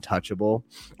 1 untouchable.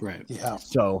 Right. Yeah.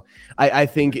 So I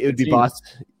think it would be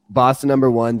Boston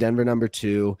number 1, Denver number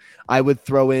 2. I would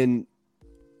throw in,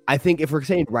 I think if we're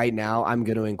saying right now, I'm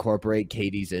going to incorporate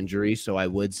KD's injury. So I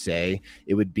would say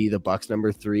it would be the Bucks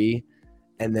number 3.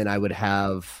 And then I would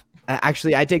have,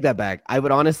 actually, I take that back. I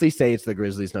would honestly say it's the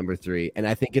Grizzlies number 3. And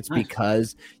I think it's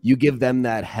because you give them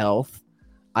that health.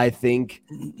 I think,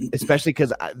 especially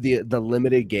because the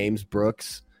limited games,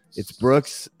 Brooks,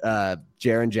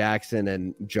 Jaren Jackson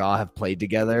and Ja have played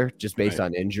together just based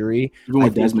on injury. Even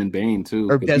with Desmond Bane too.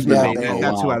 Or Desmond Bane.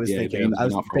 That's who I was thinking. I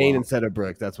was Bane instead of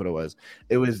Brooks. That's what it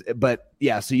was. But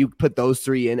yeah, so you put those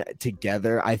 3 in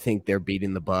together, I think they're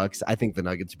beating the Bucks. I think the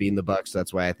Nuggets are beating the Bucks. So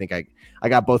that's why I think I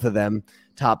got both of them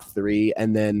top 3.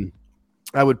 And then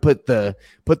I would put the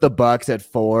Bucks at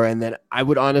 4. And then I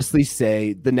would honestly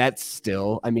say the Nets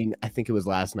still, I mean, I think it was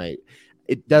last night.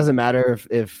 It doesn't matter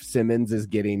if Simmons is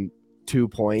getting 2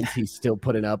 points, he's still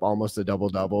putting up almost a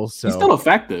double-double. So he's still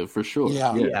effective for sure.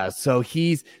 Yeah. So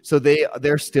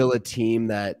they're still a team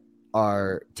that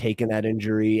are taking that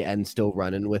injury and still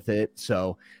running with it.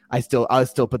 So I'll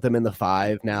still put them in the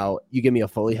 5. Now, you give me a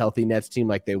fully healthy Nets team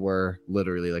like they were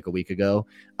literally like a week ago,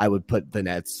 I would put the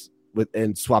Nets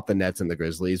and swap the Nets and the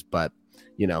Grizzlies. But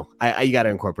you got to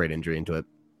incorporate injury into it.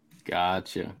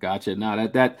 Gotcha. No,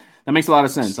 that makes a lot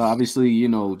of sense. Obviously,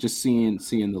 just seeing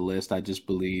the list, I just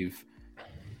believe.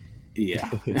 Yeah.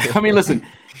 I mean, listen,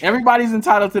 everybody's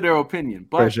entitled to their opinion,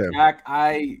 but sure. Jack,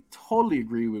 I totally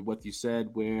agree with what you said,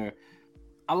 where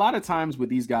a lot of times with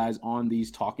these guys on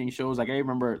these talking shows, like I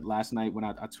remember last night when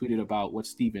I tweeted about what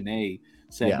Stephen A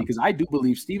said, because I do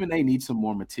believe Stephen A needs some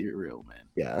more material, man.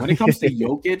 Yeah. When it comes to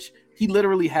Jokic, he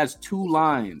literally has 2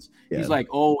 lines. Yeah. He's like,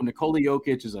 oh, Nikola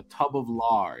Jokic is a tub of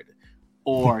lard,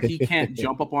 or he can't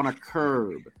jump up on a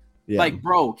curb. Yeah. Like,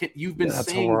 bro, you've been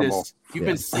saying horrible. This. You've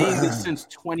been saying this since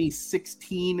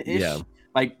 2016-ish. Yeah.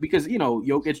 Like, because,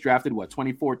 Jokic drafted,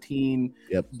 2014?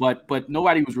 Yep. But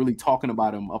nobody was really talking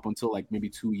about him up until, like, maybe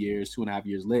 2.5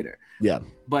 years later. Yeah.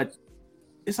 But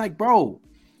it's like, bro,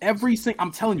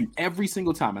 I'm telling you, every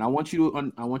single time, and I want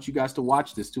you guys to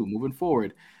watch this, too, moving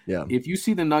forward. Yeah. If you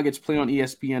see the Nuggets play on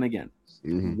ESPN again,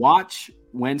 watch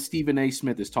when Stephen A.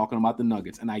 Smith is talking about the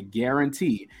Nuggets, and I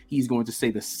guarantee he's going to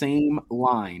say the same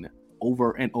line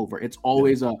over and over. It's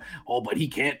always but he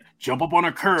can't jump up on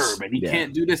a curb and he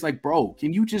can't do this. Like, bro,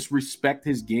 can you just respect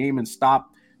his game and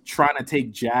stop trying to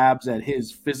take jabs at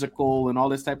his physical and all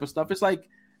this type of stuff? It's like,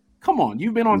 come on,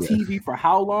 you've been on TV for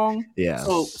how long? Yeah.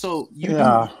 So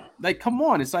like, come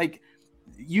on. It's like,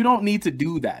 you don't need to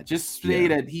do that. Just say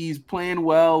that he's playing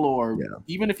well, or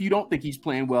even if you don't think he's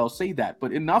playing well, say that.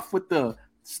 But enough with the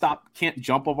can't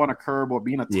jump up on a curb or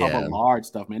being a tub of lard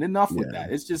stuff, man. Enough with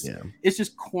that. It's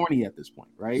just corny at this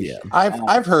point, right? Yeah.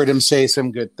 I've heard him say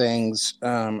some good things,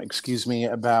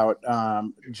 about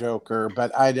Joker,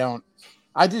 but I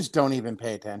just don't even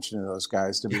pay attention to those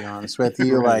guys, to be honest with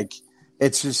you. Right. Like,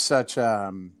 it's just such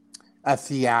a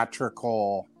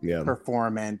theatrical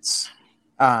performance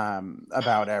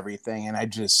about everything, and I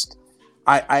just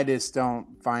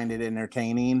don't find it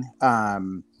entertaining.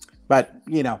 But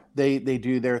they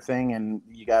do their thing, and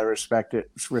you got to respect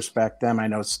them. I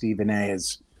know Stephen A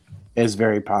is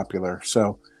very popular,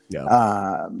 so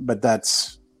but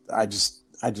I just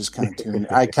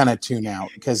kind of tune out,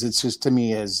 because it's just, to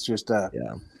me, is just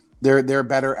they're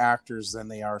better actors than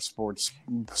they are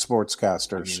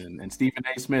sportscasters. I mean, and Stephen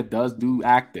A. Smith does do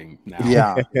acting now.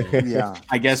 Yeah.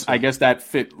 I guess that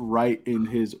fit right in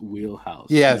his wheelhouse.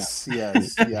 Yes.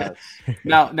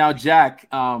 Now, Jack,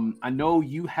 I know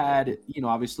you had,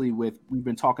 obviously we've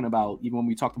been talking about, even when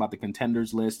we talked about the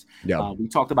contenders list, we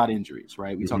talked about injuries,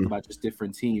 right? We talked about just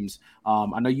different teams.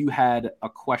 I know you had a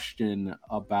question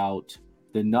about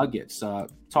the Nuggets.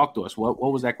 Talk to us. What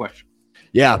was that question?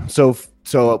 Yeah. So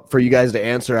for you guys to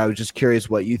answer, I was just curious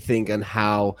what you think on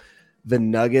how the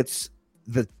Nuggets,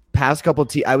 the past couple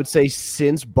of I would say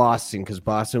since Boston, because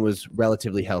Boston was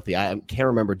relatively healthy. I can't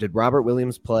remember. Did Robert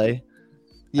Williams play?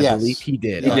 Yes. I believe he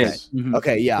did. He did. Mm-hmm.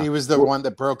 Okay. Yeah. He was the one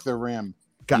that broke the rim.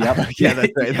 Yeah,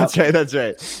 that's right. That's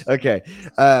right. Okay.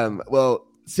 Well,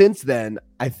 since then,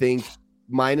 I think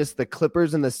minus the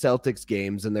Clippers and the Celtics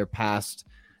games in their past,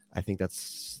 I think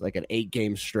that's like an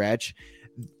 8-game stretch.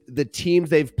 The teams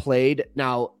they've played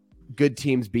now, good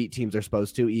teams beat teams they're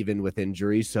supposed to, even with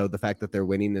injuries. So the fact that they're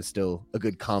winning is still a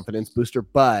good confidence booster.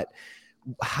 But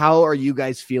how are you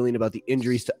guys feeling about the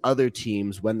injuries to other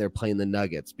teams when they're playing the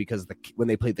Nuggets? Because when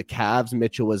they played the Cavs,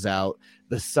 Mitchell was out.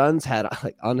 The Suns had,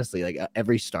 honestly,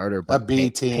 every starter but a B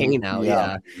team Payne out.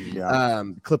 Yeah.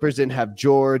 Clippers didn't have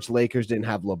George. Lakers didn't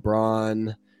have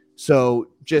LeBron. So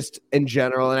just in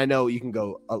general, and I know you can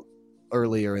go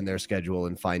earlier in their schedule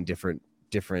and find different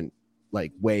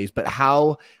ways, but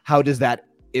how does that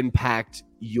impact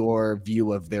your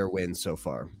view of their wins so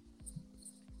far?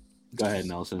 Go ahead,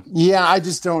 Nelson. Yeah, I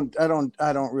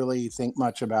don't really think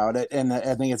much about it, and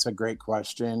I think it's a great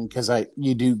question, because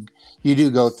you do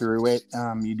go through it.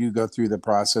 You do go through the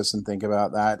process and think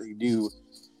about that. You do,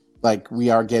 like, we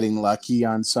are getting lucky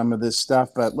on some of this stuff,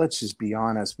 but let's just be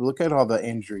honest. Look at all the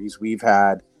injuries we've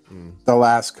had the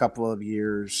last couple of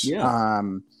years. Yeah.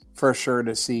 For sure,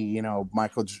 to see,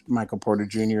 Michael Porter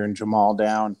Jr. and Jamal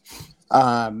down.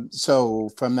 So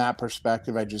from that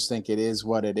perspective, I just think it is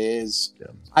what it is. Yeah.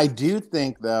 I do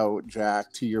think, though,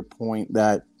 Jack, to your point,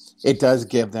 that it does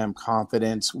give them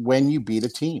confidence when you beat a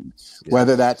team,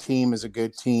 whether that team is a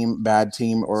good team, bad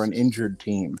team, or an injured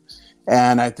team.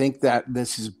 And I think that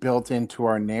this is built into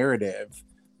our narrative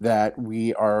that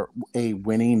we are a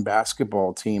winning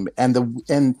basketball team. And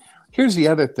Here's the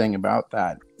other thing about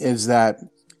that is that,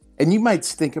 and you might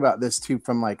think about this too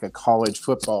from like a college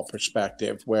football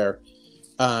perspective, where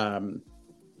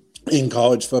in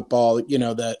college football,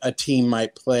 a team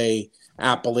might play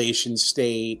Appalachian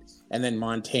State and then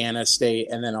Montana State,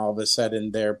 and then all of a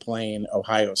sudden they're playing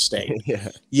Ohio State.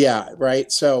 Yeah,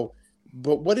 right. So,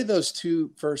 but what do those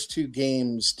first two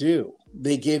games do?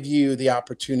 They give you the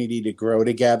opportunity to grow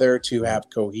together, to have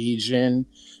cohesion,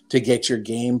 to get your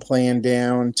game plan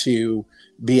down, to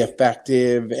be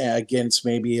effective against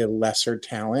maybe a lesser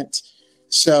talent.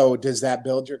 So does that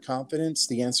build your confidence?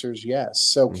 The answer is yes.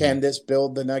 So can this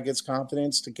build the Nuggets'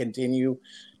 confidence to continue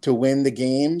to win the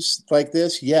games like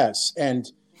this? Yes. And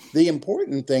the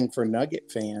important thing for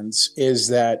Nugget fans is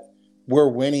that we're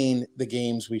winning the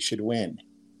games we should win.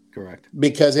 Correct.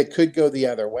 Because it could go the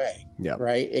other way,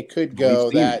 right? It could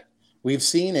go we've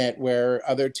seen it where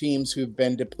other teams who've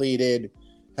been depleted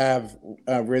have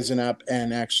risen up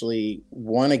and actually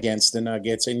won against the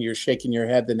Nuggets, and you're shaking your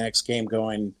head the next game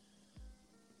going,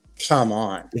 come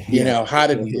on, how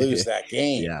did we lose that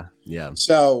game? Yeah.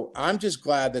 So I'm just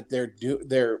glad that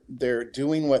they're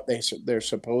doing what they're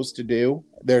supposed to do.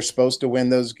 They're supposed to win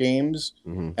those games,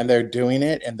 and they're doing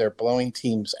it, and they're blowing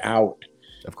teams out.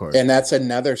 Of course. And that's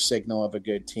another signal of a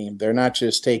good team. They're not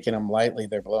just taking them lightly;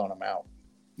 they're blowing them out.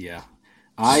 Yeah,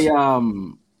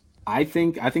 I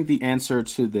think the answer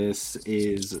to this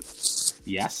is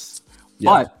yes,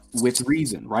 but with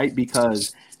reason, right?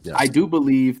 Because I do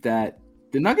believe that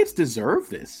the Nuggets deserve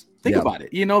this. Think about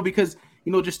it, because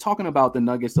just talking about the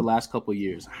Nuggets the last couple of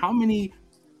years, how many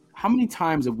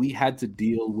times have we had to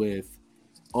deal with,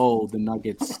 the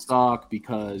Nuggets suck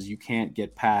because you can't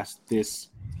get past this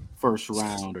first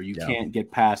round, or you can't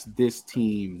get past this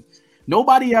team.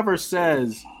 Nobody ever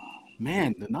says,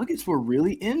 man, the Nuggets were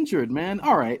really injured, man.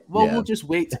 All right, well, we'll just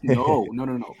wait. No.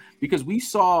 Because we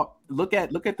saw, look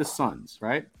at the Suns,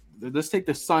 right? Let's take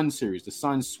the Suns series, the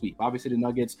Suns sweep. Obviously, the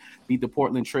Nuggets beat the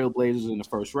Portland Trail Blazers in the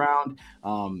first round,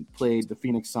 played the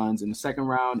Phoenix Suns in the second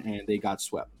round, and they got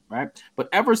swept, right? But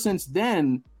ever since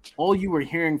then, all you were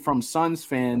hearing from Suns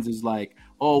fans is like,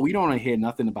 we don't want to hear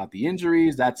nothing about the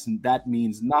injuries. That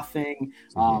means nothing.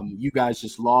 You guys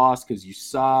just lost because you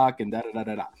suck and da da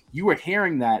da da. You were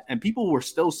hearing that, and people were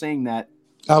still saying that.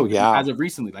 Oh yeah, as of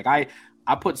recently. Like I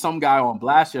put some guy on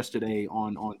blast yesterday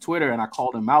on Twitter, and I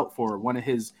called him out for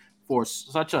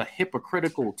such a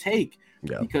hypocritical take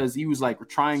because he was like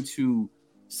trying to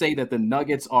say that the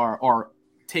Nuggets are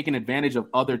taking advantage of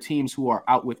other teams who are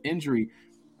out with injury.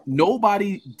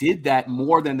 Nobody did that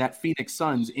more than that Phoenix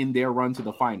Suns in their run to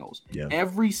the finals.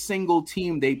 Every single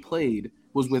team they played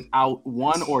was without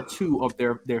one or two of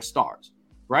their stars,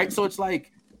 right? So it's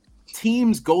like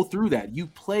teams go through that. You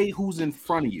play who's in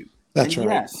front of you. That's and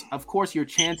right. Yes, of course, your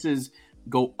chances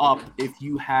go up if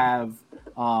you have,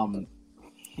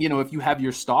 if you have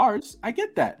your stars. I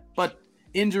get that, but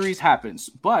injuries happens.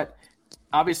 But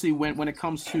obviously, when it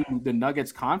comes to the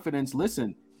Nuggets' confidence,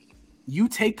 listen. You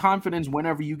take confidence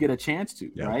whenever you get a chance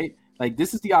to, right? Like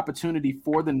this is the opportunity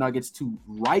for the Nuggets to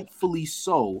rightfully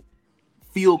so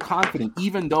feel confident,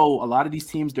 even though a lot of these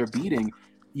teams they're beating,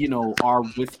 are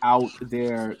without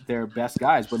their best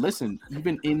guys. But listen,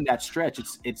 even in that stretch,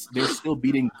 they're still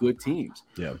beating good teams.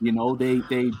 They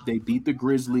beat the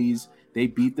Grizzlies, they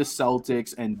beat the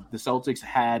Celtics, and the Celtics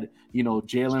had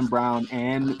Jaylen Brown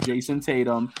and Jason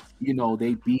Tatum.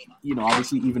 They beat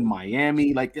obviously even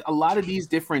Miami. Like a lot of these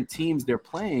different teams they're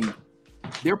playing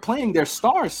their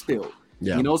stars still.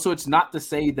 So it's not to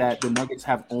say that the Nuggets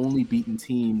have only beaten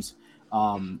teams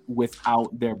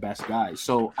without their best guys.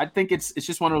 So I think it's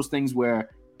just one of those things where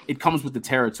it comes with the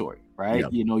territory, right?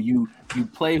 You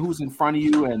play who's in front of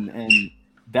you, and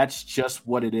that's just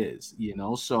what it is.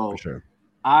 So for sure.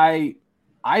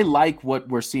 I like what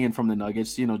we're seeing from the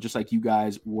Nuggets, just like you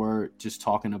guys were just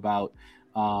talking about.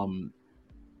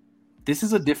 This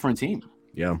is a different team.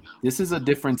 This is a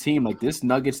different team. Like this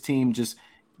Nuggets team,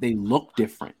 they look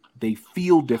different. They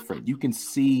feel different. You can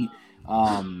see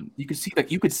you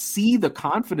could see the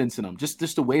confidence in them.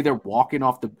 Just the way they're walking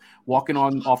off the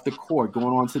court, going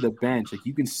onto the bench. Like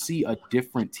you can see a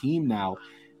different team now.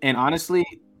 And honestly,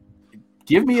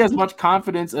 give me as much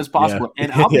confidence as possible.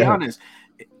 And I'll be honest.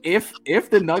 If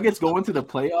the Nuggets go into the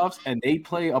playoffs and they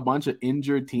play a bunch of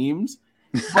injured teams,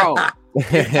 bro,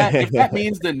 if that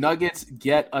means the Nuggets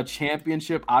get a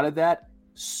championship out of that,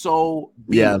 so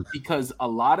be it. Because a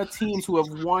lot of teams who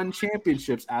have won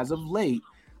championships as of late,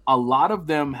 a lot of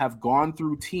them have gone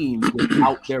through teams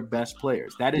without their best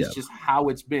players. That is just how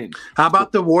it's been. How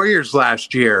about the Warriors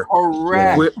last year?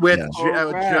 Correct. With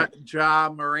Ja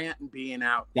Morant being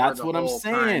out. That's what I'm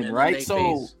saying, right?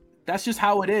 So that's just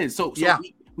how it is. So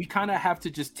we kind of have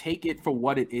to just take it for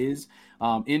what it is.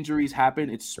 Injuries happen.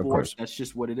 It's sports. That's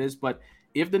just what it is. But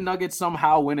if the Nuggets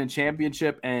somehow win a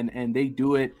championship and they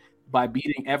do it by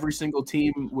beating every single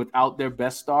team without their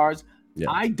best stars,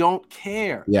 I don't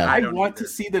care. Yeah, I want to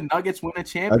see the Nuggets win a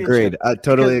championship. Agreed. I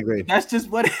totally agree. That's just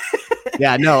what it is.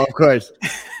 Yeah, no, of course.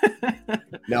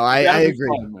 No, I agree.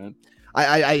 Fun, man.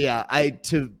 I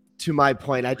to my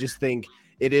point, I just think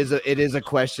it is a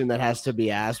question that has to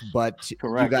be asked, but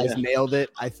Correct, you guys nailed it.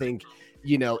 I think,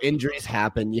 injuries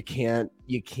happen. You can't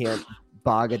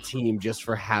bog a team just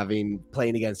for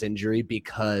playing against injury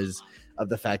because of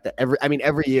the fact that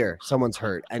every year someone's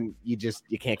hurt and you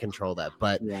can't control that.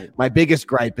 But my biggest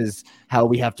gripe is how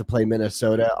we have to play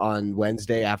Minnesota on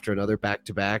Wednesday after another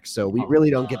back-to-back. So we really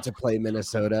don't get to play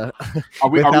Minnesota. Are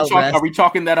we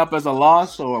chalking that up as a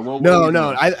loss or what?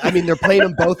 No. I mean, they're playing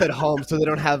them both at home, so they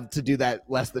don't have to do that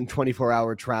less than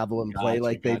 24-hour travel and play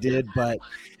they did. But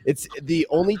it's the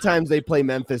only times they play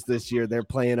Memphis this year, they're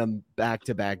playing them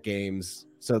back-to-back games.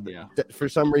 So for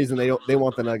some reason they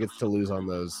want the Nuggets to lose on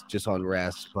those just on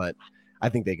rest, but I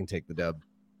think they can take the dub.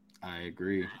 I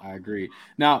agree.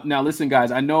 Now listen, guys,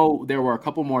 I know there were a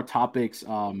couple more topics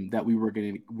that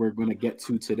we're gonna get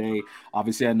to today.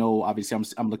 Obviously, I'm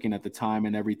looking at the time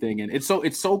and everything, and it's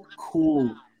so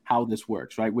cool how this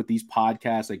works, right? With these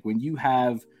podcasts, like when you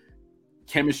have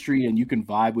chemistry and you can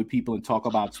vibe with people and talk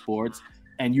about sports,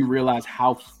 and you realize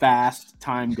how fast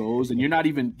time goes, and you're not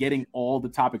even getting all the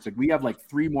topics. Like we have like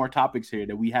 3 more topics here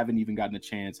that we haven't even gotten a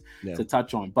chance to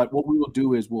touch on. But what we will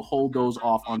do is we'll hold those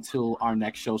off until our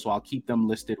next show. So I'll keep them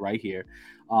listed right here.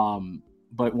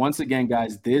 But once again,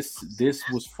 guys, this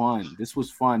was fun. This was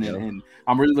fun, and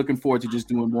I'm really looking forward to just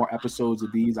doing more episodes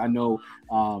of these. I know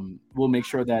we'll make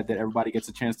sure that everybody gets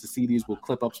a chance to see these. We'll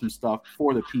clip up some stuff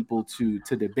for the people to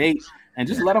debate and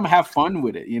just let them have fun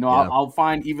with it. I'll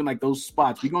find even like those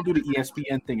spots. We're gonna do the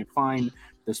ESPN thing and find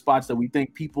the spots that we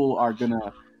think people are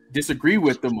gonna disagree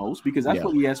with the most, because that's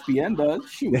what ESPN does.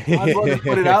 Shoot, might as well just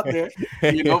put it out there,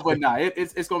 But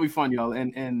it's gonna be fun, y'all.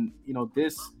 And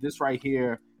this right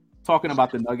here, talking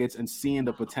about the Nuggets and seeing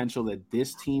the potential that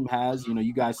this team has,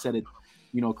 you guys said it,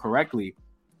 correctly.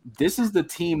 This is the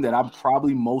team that I'm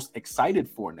probably most excited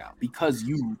for now, because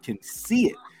you can see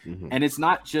it. Mm-hmm. And it's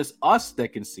not just us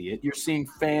that can see it. You're seeing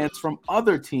fans from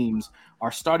other teams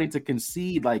are starting to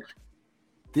concede like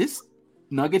this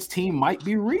Nuggets team might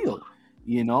be real,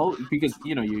 because,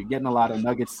 you're getting a lot of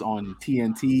Nuggets on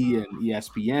TNT and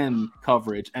ESPN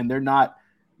coverage, and they're not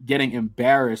getting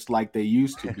embarrassed like they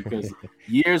used to, because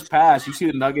years past, you see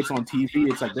the Nuggets on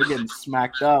TV, it's like they're getting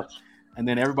smacked up, and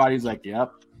then everybody's like,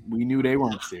 yep, we knew they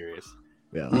weren't serious.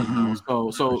 Yeah. Mm-hmm.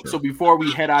 So before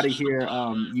we head out of here,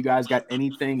 you guys got any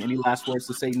last words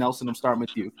to say? Nelson, I'm starting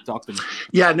with you. Talk to me.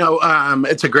 Yeah, no,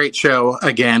 it's a great show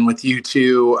again with you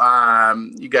two.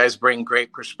 You guys bring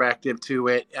great perspective to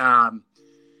it.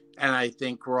 And I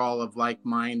think we're all of like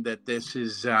mind that this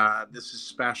is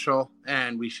special,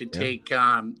 and we should take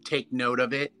note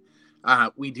of it.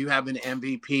 We do have an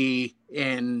MVP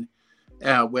in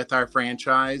with our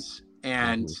franchise,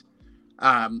 and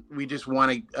we just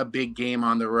won a big game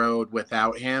on the road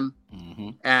without him. Mm-hmm.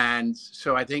 And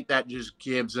so I think that just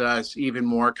gives us even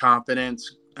more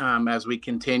confidence as we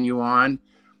continue on.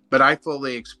 But I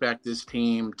fully expect this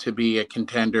team to be a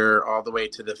contender all the way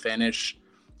to the finish.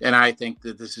 And I think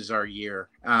that this is our year.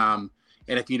 And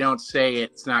if you don't say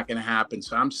it, it's not going to happen.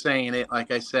 So I'm saying it. Like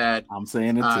I said, I'm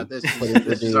saying it too.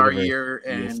 This is our year.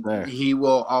 And he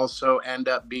will also end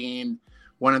up being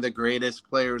one of the greatest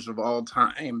players of all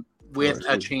time with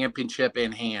a championship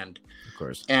in hand. Of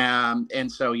course.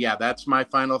 And so, that's my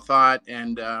final thought.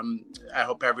 And I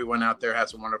hope everyone out there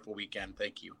has a wonderful weekend.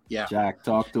 Thank you. Yeah. Jack,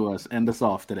 talk to us. End us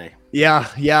off today.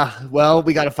 Yeah. Well,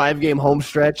 we got a 5-game home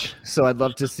stretch, so I'd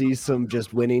love to see some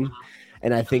just winning.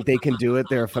 And I think they can do it.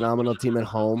 They're a phenomenal team at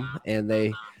home, and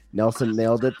Nelson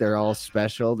nailed it. They're all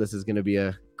special. This is going to be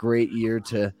a great year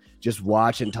to just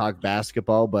watch and talk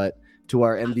basketball, but to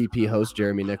our MVP host,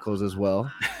 Jeremy Nichols, as well.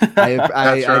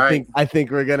 I think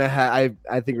we're gonna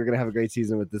have a great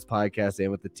season with this podcast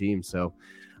and with the team. So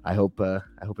I hope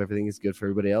everything is good for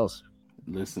everybody else.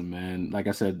 Listen, man, like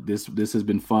I said, this has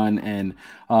been fun, and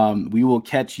we will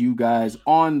catch you guys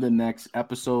on the next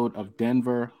episode of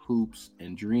Denver Hoops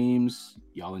and Dreams.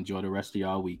 Y'all enjoy the rest of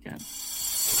y'all weekend.